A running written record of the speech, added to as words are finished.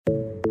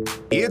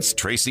It's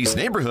Tracy's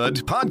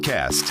Neighborhood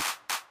Podcast.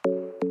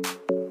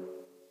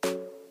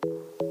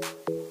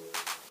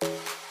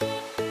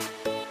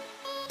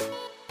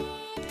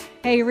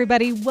 Hey,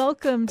 everybody.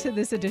 Welcome to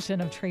this edition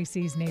of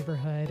Tracy's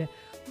Neighborhood.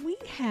 We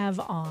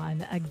have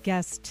on a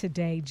guest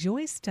today,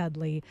 Joyce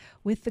Dudley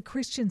with the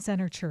Christian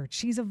Center Church.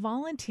 She's a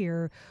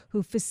volunteer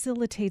who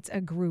facilitates a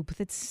group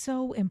that's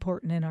so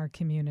important in our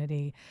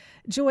community.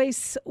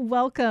 Joyce,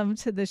 welcome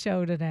to the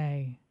show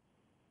today.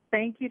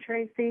 Thank you,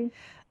 Tracy.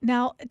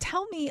 Now,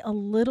 tell me a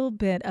little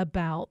bit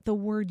about the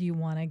word you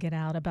want to get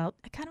out about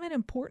kind of an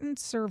important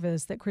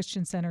service that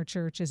Christian Center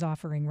Church is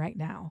offering right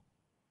now.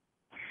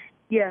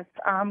 Yes,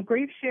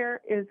 Grief Share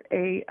is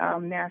a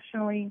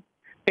nationally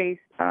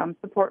based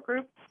support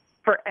group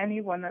for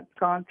anyone that's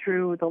gone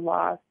through the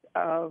loss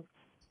of,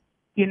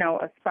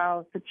 a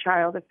spouse, a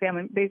child, a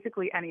family,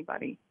 basically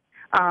anybody.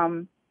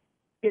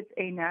 It's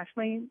a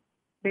nationally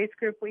based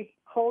group. We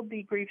hold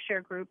the Grief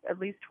Share group at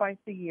least twice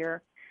a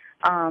year,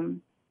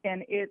 and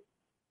it's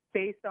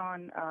based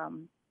on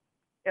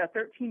a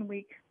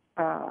 13-week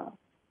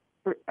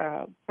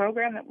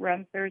program that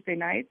runs Thursday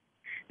nights.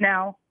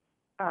 Now,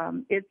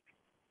 it's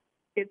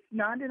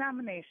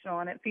non-denominational,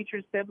 and it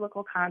features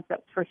biblical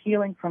concepts for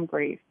healing from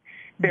grief.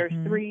 There's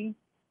three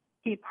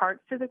key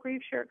parts to the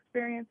Grief Share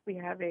experience. We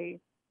have a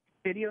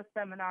video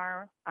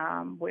seminar,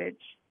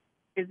 which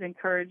is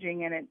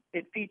encouraging, and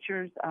it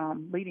features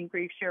leading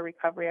Grief Share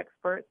recovery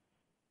experts.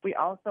 We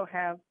also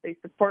have a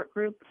support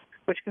group,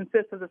 which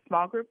consists of a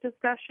small group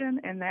discussion,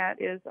 and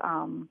that is,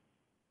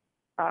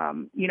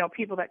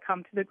 people that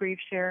come to the Grief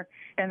Share.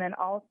 And then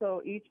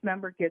also each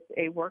member gets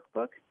a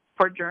workbook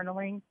for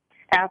journaling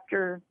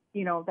after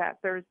that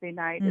Thursday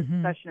night as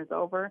the session is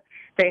over.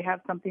 They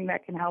have something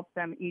that can help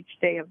them each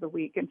day of the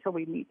week until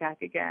we meet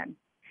back again.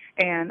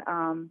 And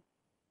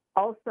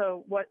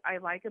also what I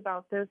like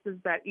about this is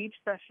that each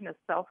session is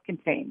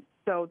self-contained,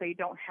 so they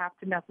don't have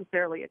to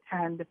necessarily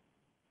attend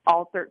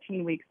all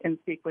 13 weeks in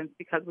sequence,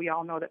 because we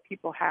all know that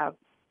people have,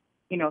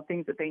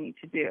 things that they need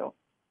to do.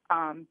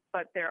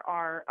 But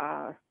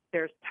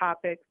there's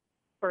topics,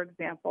 for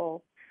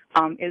example,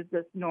 is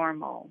this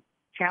normal?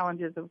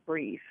 Challenges of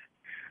grief.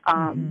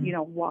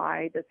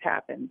 Why this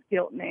happens,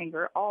 guilt and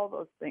anger, all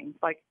those things.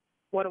 Like,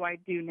 what do I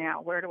do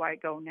now? Where do I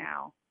go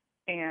now?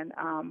 And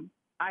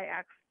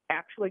I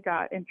actually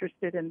got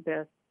interested in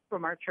this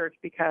from our church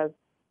because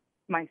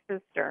my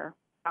sister,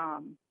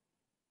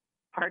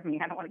 pardon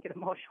me, I don't want to get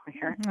emotional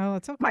here. Oh,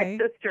 it's okay. My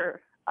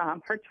sister,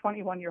 her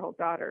 21-year-old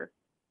daughter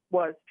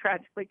was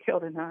tragically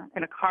killed in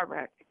a car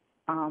wreck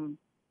 2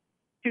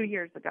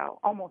 years ago,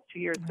 almost 2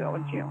 years ago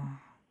in June.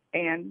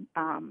 And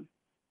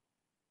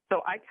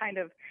so I kind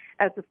of,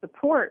 as a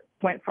support,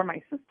 went for my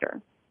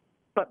sister.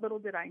 But little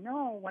did I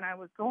know when I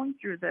was going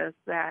through this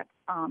that,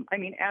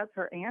 as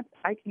her aunt,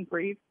 I can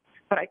grieve,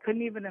 but I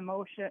couldn't even I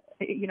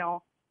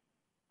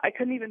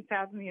couldn't even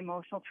fathom the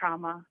emotional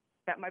trauma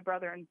that my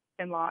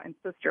brother-in-law and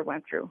sister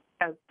went through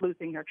as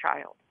losing their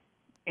child.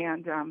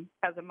 And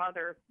as a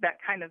mother, that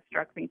kind of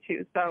struck me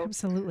too. So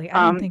absolutely.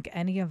 I don't think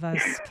any of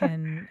us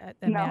can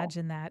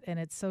imagine No. that. And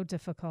it's so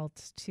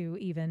difficult to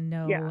even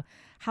know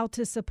how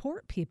to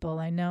support people.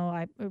 I know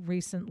I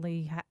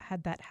recently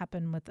had that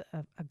happen with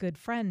a good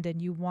friend,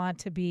 and you want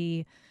to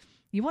be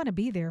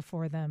there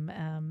for them.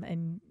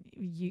 And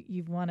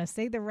you want to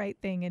say the right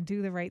thing and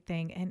do the right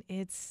thing. And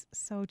it's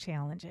so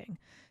challenging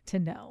to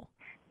know.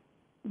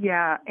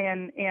 Yeah.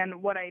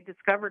 And what I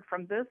discovered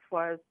from this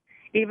was,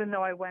 even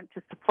though I went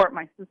to support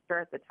my sister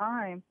at the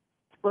time,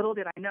 little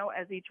did I know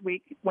as each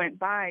week went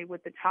by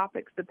with the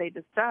topics that they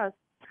discussed,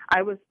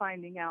 I was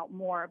finding out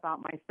more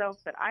about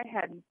myself that I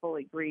hadn't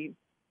fully grieved.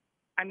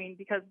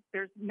 Because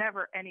there's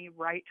never any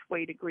right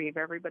way to grieve.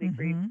 Everybody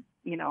grieves,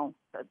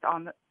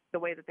 on the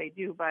way that they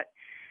do. But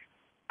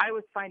I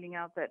was finding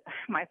out that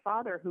my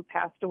father, who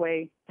passed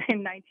away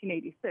in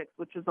 1986,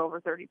 which was over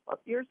 30 plus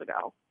years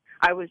ago,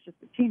 I was just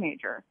a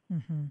teenager.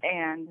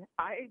 And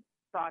I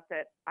thought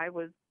that I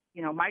was,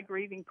 my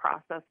grieving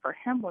process for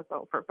him was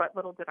over. But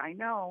little did I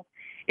know,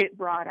 it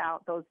brought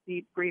out those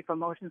deep grief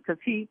emotions, because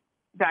he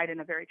died in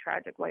a very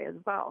tragic way as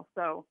well.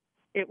 So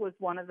it was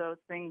one of those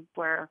things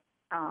where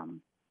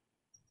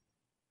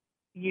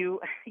you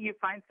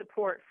find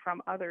support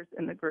from others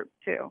in the group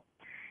too.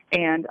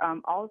 And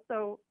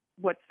also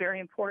what's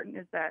very important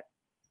is that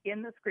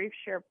in this Grief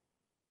Share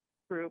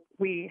group,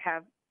 we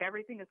have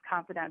everything is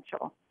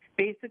confidential.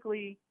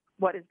 Basically,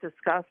 what is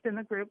discussed in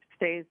the group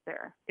stays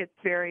there. It's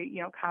very,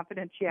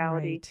 confidentiality,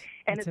 Right.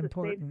 and It's it's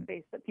important. a safe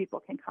space that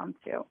people can come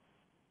to.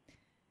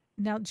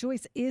 Now,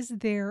 Joyce, is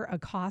there a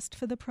cost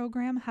for the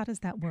program? How does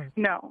that work?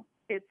 No,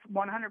 it's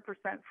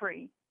 100%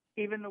 free.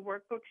 Even the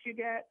workbooks you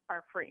get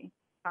are free.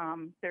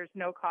 There's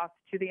no cost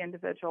to the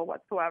individual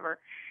whatsoever.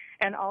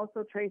 And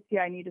also, Tracy,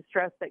 I need to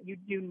stress that you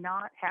do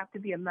not have to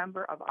be a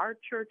member of our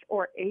church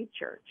or a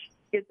church.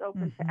 It's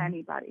open to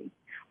anybody.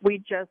 We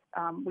just,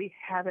 we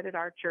have it at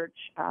our church,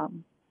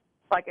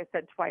 like I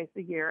said, twice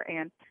a year,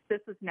 and this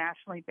is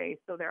nationally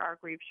based, so there are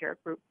Grief Share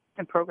groups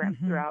and programs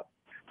throughout.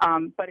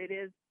 But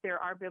there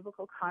are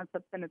biblical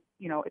concepts, and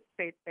it's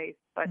faith-based.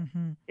 But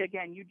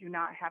again, you do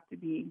not have to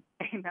be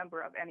a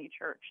member of any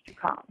church to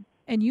come.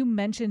 And you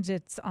mentioned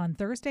it's on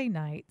Thursday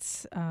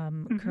nights,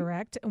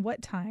 correct? And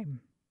what time?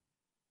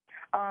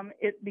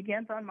 It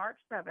begins on March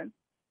 7th,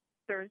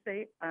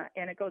 Thursday,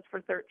 and it goes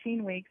for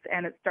 13 weeks,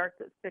 and it starts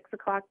at 6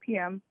 o'clock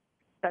p.m.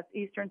 That's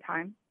Eastern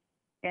time,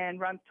 and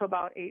runs to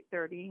about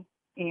 8:30.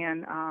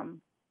 And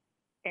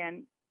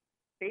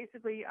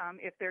basically,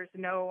 if there's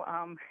no,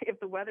 if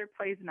the weather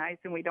plays nice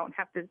and we don't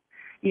have to,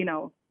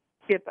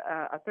 skip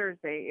a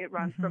Thursday, it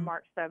runs from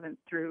March 7th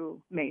through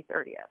May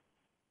 30th.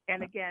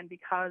 And again,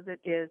 because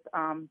it is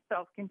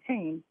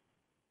self-contained,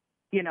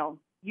 you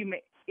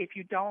may, if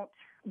you don't,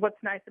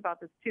 what's nice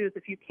about this too is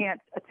if you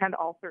can't attend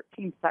all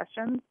 13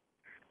 sessions,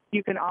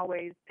 you can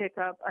always pick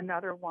up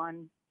another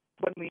one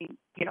when we,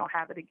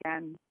 have it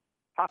again,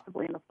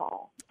 possibly in the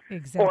fall.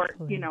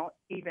 Exactly. Or,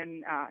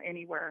 even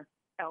anywhere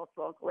else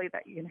locally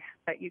that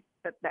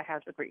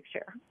has a grief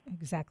share.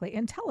 Exactly.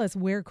 And tell us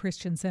where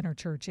Christian Center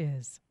Church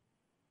is.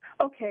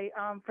 Okay,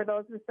 for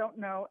those that don't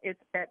know,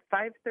 it's at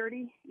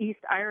 530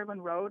 East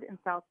Ireland Road in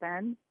South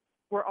Bend.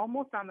 We're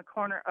almost on the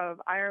corner of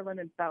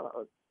Ireland and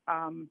Fellows.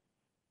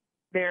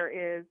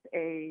 There's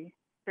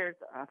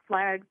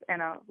flags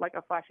and a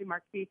flashing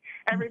marquee.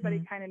 Everybody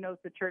kind of knows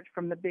the church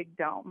from the big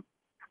dome.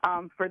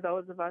 For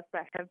those of us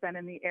that have been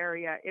in the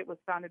area, it was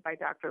founded by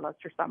Dr.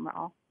 Lester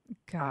Sumrall.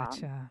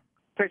 Gotcha.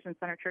 Christian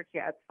Center Church,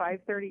 it's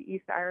 530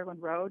 East Ireland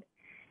Road,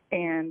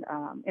 and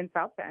in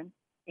South Bend.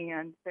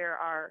 And there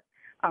are,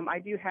 I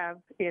do have,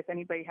 if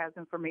anybody has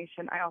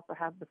information, I also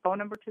have the phone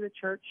number to the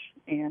church,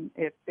 and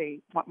if they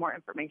want more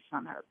information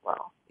on that as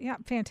well. Yeah,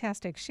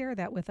 fantastic. Share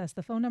that with us.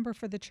 The phone number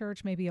for the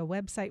church, maybe a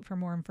website for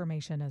more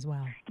information as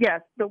well.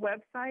 Yes, the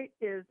website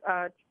is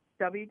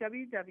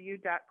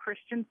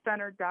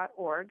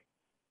www.christiancenter.org.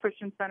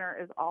 Christian Center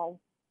is all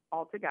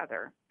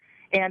together.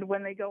 And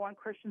when they go on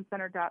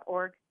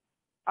christiancenter.org,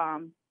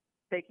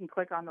 they can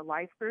click on the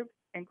life groups,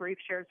 and Grief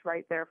Share's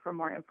right there for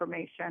more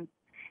information.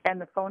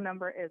 And the phone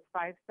number is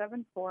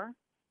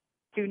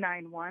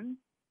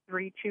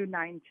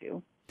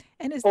 574-291-3292.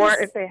 And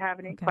if they have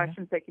any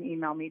questions, they can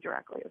email me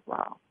directly as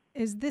well.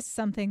 Is this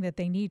something that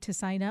they need to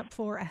sign up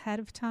for ahead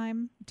of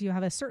time? Do you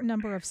have a certain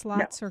number of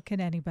slots, or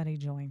can anybody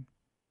join?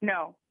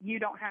 No, you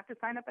don't have to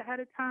sign up ahead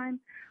of time.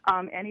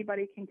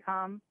 Anybody can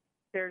come.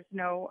 There's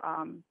no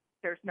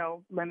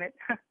limit.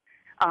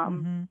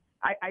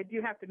 I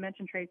do have to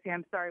mention, Tracy,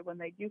 I'm sorry, when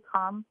they do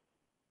come,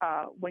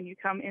 when you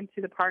come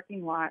into the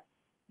parking lot,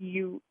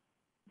 the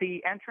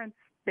entrance,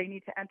 they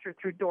need to enter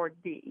through door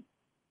D.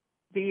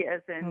 D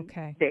as in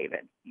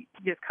David. You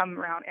just come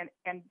around,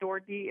 and door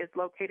D is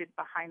located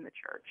behind the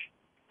church.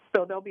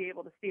 So they'll be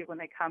able to see it when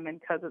they come in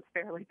because it's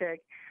fairly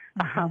big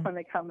when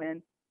they come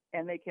in.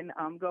 And they can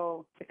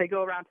if they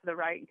go around to the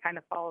right and kind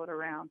of follow it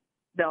around,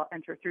 they'll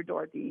enter through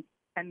door D.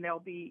 And there'll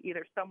be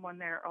either someone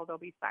there or there'll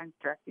be signs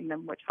directing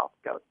them which hall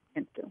to go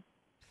into.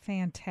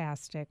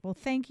 Fantastic. Well,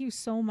 thank you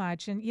so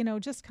much. And,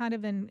 just kind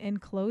of in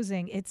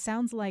closing, it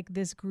sounds like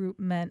this group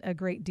meant a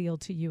great deal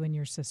to you and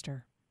your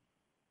sister.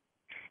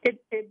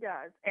 It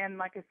does. And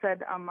like I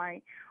said,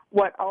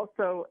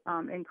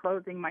 in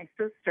closing, my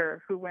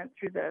sister who went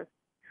through this,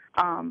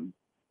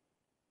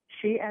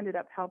 she ended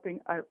up helping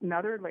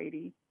another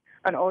lady,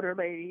 an older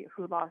lady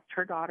who lost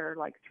her daughter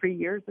like 3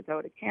 years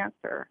ago to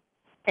cancer.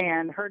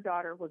 And her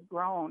daughter was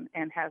grown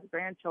and has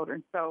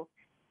grandchildren. So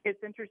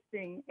it's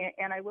interesting.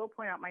 And I will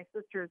point out my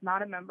sister is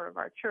not a member of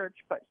our church,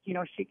 but,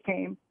 she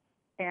came.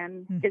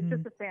 And it's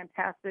just a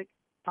fantastic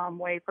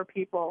way for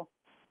people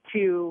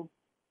to,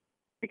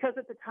 because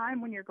at the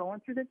time when you're going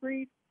through the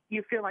grief,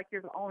 you feel like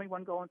you're the only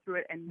one going through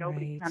it and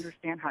nobody can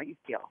understand how you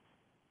feel.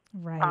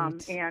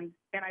 Right. And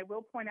I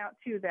will point out,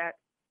 too, that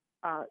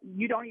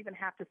you don't even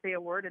have to say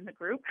a word in the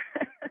group.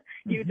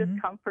 You just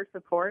come for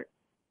support.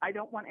 I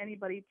don't want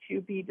anybody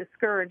to be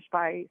discouraged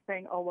by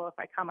saying, oh, well, if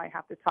I come, I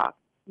have to talk.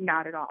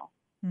 Not at all.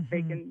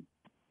 They can,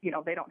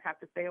 they don't have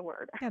to say a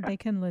word. Yeah, they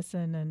can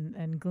listen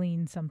and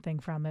glean something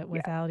from it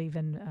without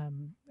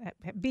even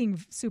being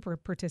super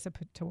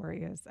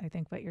participatory, is I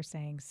think what you're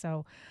saying.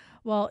 So,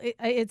 well,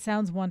 it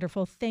sounds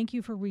wonderful. Thank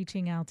you for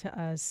reaching out to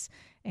us,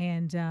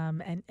 and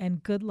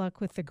good luck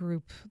with the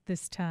group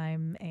this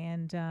time.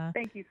 And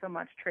thank you so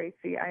much,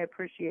 Tracy. I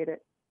appreciate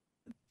it.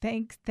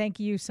 Thank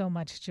you so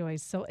much,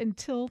 Joyce. So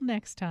until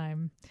next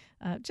time,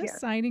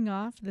 signing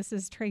off, this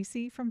is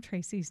Tracy from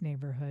Tracy's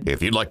Neighborhood.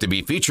 If you'd like to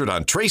be featured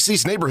on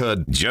Tracy's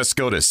Neighborhood, just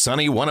go to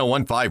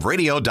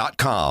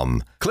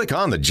sunny1015radio.com. Click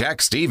on the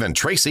Jack, Steve, and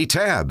Tracy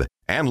tab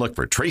and look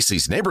for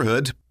Tracy's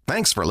Neighborhood.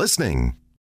 Thanks for listening.